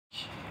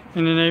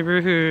in the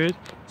neighborhood.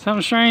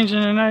 Something strange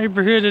in the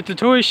neighborhood at the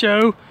toy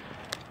show.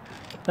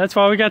 That's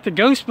why we got the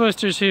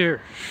Ghostbusters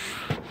here.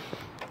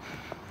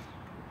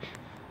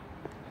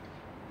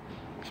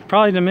 It's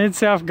probably the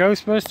Mid-South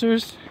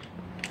Ghostbusters.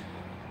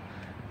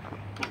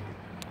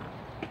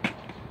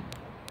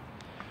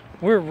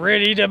 We're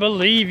ready to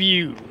believe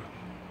you.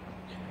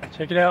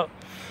 Check it out.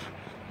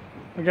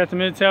 We got the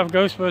Mid-South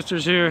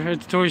Ghostbusters here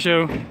at the toy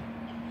show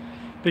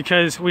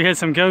because we had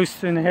some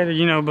ghosts and they had to,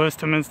 you know, bust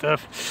them and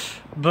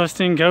stuff.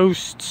 Busting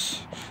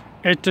ghosts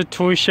at the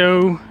toy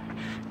show.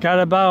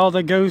 Gotta buy all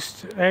the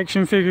ghost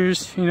action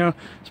figures, you know.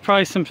 It's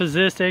probably some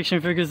possessed action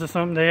figures or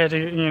something they had to,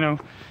 you know,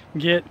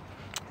 get.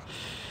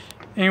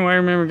 Anyway,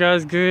 remember,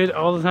 God's good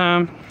all the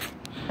time.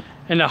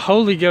 And the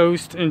Holy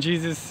Ghost and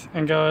Jesus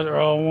and God are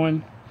all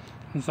one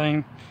and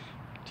same.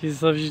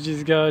 Jesus loves you,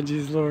 Jesus God,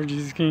 Jesus Lord,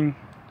 Jesus King,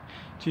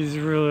 Jesus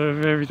ruler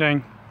of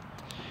everything.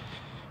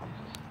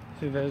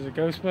 See, there's a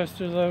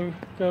Ghostbusters logo.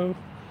 There's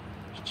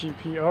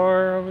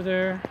GPR over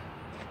there.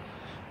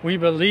 We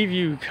believe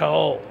you.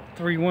 Call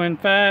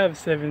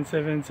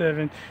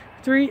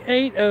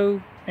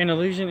 315-777-380 and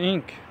Illusion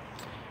Inc.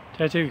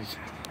 Tattoos.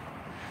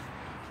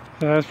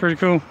 So that's pretty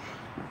cool.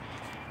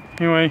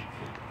 Anyway,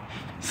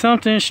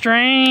 something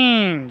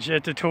strange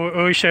at the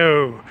toy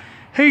show.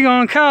 Who you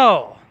gonna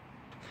call?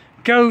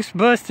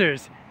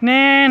 Ghostbusters.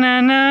 Na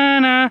na na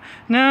na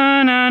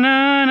na na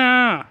na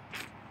na.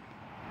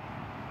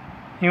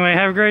 Anyway,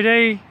 have a great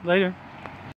day. Later.